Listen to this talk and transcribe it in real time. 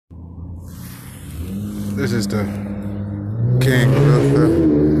This is the King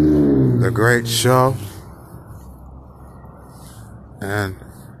Luther, the Great Show, and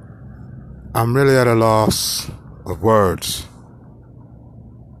I'm really at a loss of words.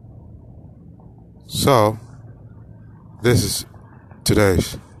 So, this is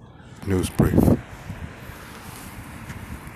today's news brief.